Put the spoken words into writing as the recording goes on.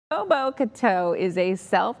Bobo Catoe is a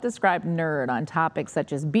self-described nerd on topics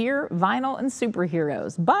such as beer, vinyl, and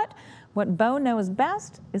superheroes. But what Bo knows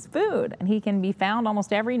best is food, and he can be found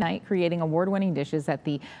almost every night creating award-winning dishes at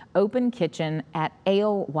the open kitchen at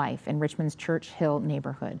Alewife in Richmond's Church Hill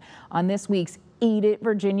neighborhood. On this week's Eat It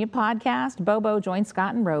Virginia podcast, Bobo joined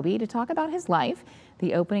Scott and Roby to talk about his life,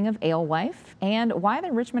 the opening of Alewife, and why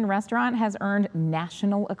the Richmond restaurant has earned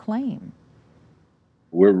national acclaim.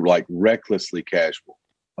 We're like recklessly casual.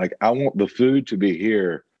 Like, I want the food to be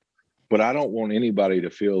here, but I don't want anybody to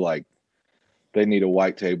feel like they need a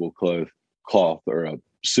white tablecloth or a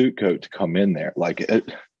suit coat to come in there. Like,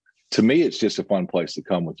 to me, it's just a fun place to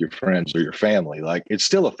come with your friends or your family. Like, it's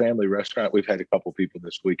still a family restaurant. We've had a couple people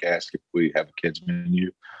this week ask if we have a kids menu.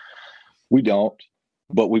 We don't,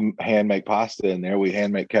 but we hand make pasta in there. We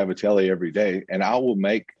hand make cavatelli every day, and I will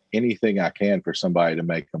make anything I can for somebody to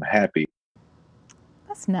make them happy.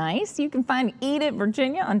 That's nice. You can find Eat It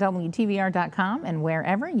Virginia on WTVR.com and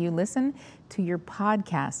wherever you listen to your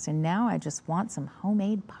podcasts. And now I just want some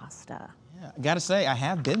homemade pasta. Yeah, I gotta say, I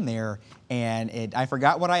have been there, and I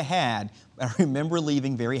forgot what I had, but I remember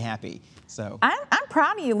leaving very happy. So I'm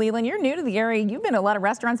proud of you, Leland. You're new to the area. You've been to a lot of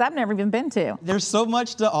restaurants I've never even been to. There's so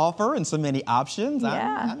much to offer and so many options.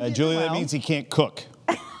 Yeah. Julie, that means he can't cook.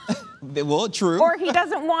 Well, true. Or he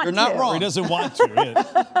doesn't want to. You're not wrong. Or he doesn't want to.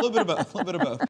 A little bit of both.